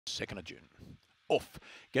2nd of June. Off.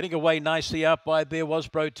 Getting away nicely out by there was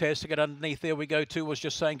Brotastic, and underneath there we go too, was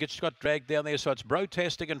just saying, just got dragged down there, so it's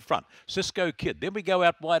Brotastic in front. Cisco Kid. Then we go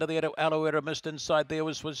out wider there to Aloe Mist inside there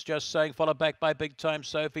was just saying, followed back by Big Time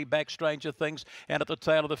Sophie, back Stranger Things, and at the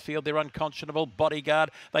tail of the field, they're Unconscionable,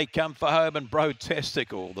 Bodyguard. They come for home, and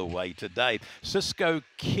Brotastic all the way today. Cisco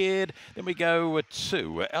Kid. Then we go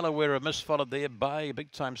to Aloe Mist, followed there by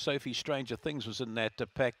Big Time Sophie. Stranger Things was in that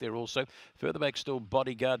pack there also. Further back still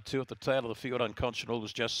Bodyguard too at the tail of the field. Unconscionable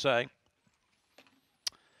was just saying.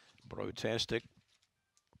 Brotastic.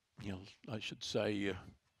 You know, I should say,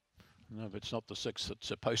 no, but it's not the 6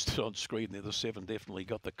 that's posted on screen there. The 7 definitely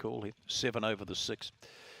got the call here. 7 over the 6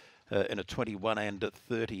 in a 21 and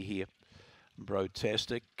 30 here.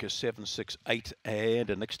 Brotastic, 7, 6, 8,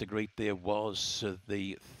 and next to greet there was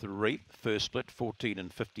the 3. First split, 14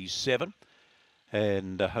 and 57.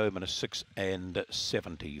 And home in a 6 and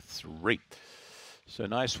 73. So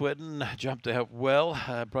nice win, jumped out well.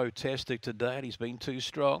 Brotastic today, and he's been too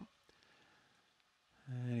strong.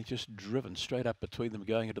 And he's just driven straight up between them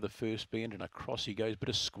going into the first bend, and across he goes. Bit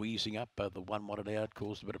of squeezing up. The 1 wanted out,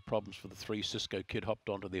 caused a bit of problems for the 3. Cisco Kid hopped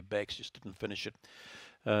onto their backs, just didn't finish it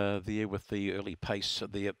there with the early pace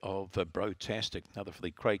there of Brotastic. Another for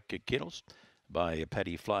the Craig Kennels by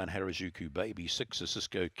Paddy Fly and Harajuku Baby. 6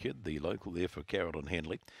 Cisco Kid, the local there for Carolyn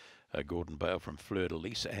Henley. Gordon Bale from Fleur de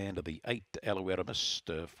Lis, and the 8 Aloe Mist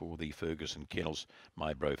for the Ferguson Kennels.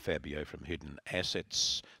 My Bro Fabio from Hidden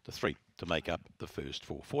Assets. The 3 to make up the first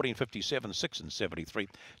 4. 14.57, 6 and 73,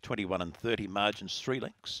 21 and 30 margins. 3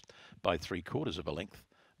 lengths by 3/4 of a length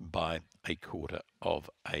by 1/4 of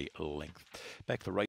a length. Back for race.